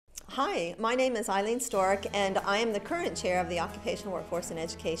Hi, my name is Eileen Storck, and I am the current chair of the Occupational Workforce and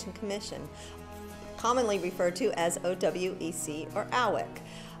Education Commission, commonly referred to as OWEC or OWEC.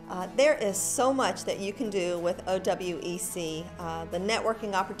 There is so much that you can do with OWEC. The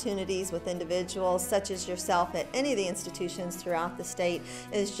networking opportunities with individuals such as yourself at any of the institutions throughout the state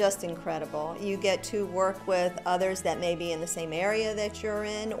is just incredible. You get to work with others that may be in the same area that you're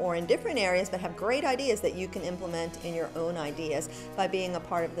in or in different areas but have great ideas that you can implement in your own ideas by being a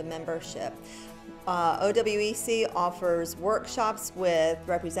part of the membership. OWEC offers workshops with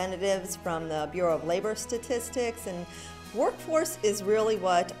representatives from the Bureau of Labor Statistics, and workforce is really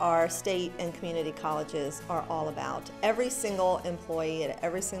what our state and community colleges are all about. Every single employee at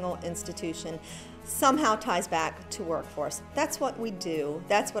every single institution somehow ties back to workforce. That's what we do.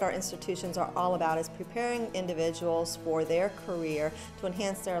 That's what our institutions are all about, is preparing individuals for their career to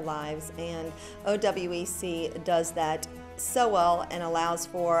enhance their lives, and OWEC does that so well and allows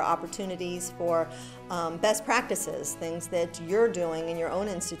for opportunities for best practices, things that you're doing in your own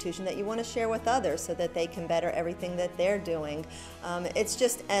institution that you want to share with others so that they can better everything that they're doing. It's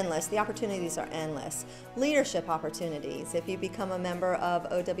just endless. The opportunities are endless. Leadership opportunities. If you become a member of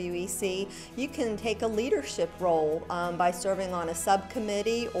OWEC, you can take a leadership role by serving on a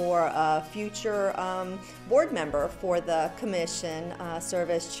subcommittee or a future board member for the commission,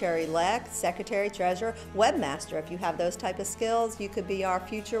 serve as chair-elect, secretary, treasurer, webmaster. If you have those type of skills, you could be our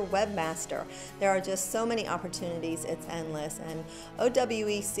future webmaster. There are just so many opportunities, it's endless, and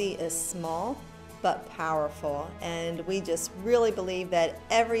OWEC is small but powerful, and we just really believe that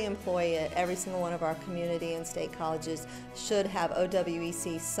every employee at every single one of our community and state colleges should have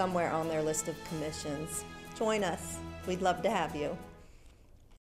OWEC somewhere on their list of commissions. Join us. We'd love to have you.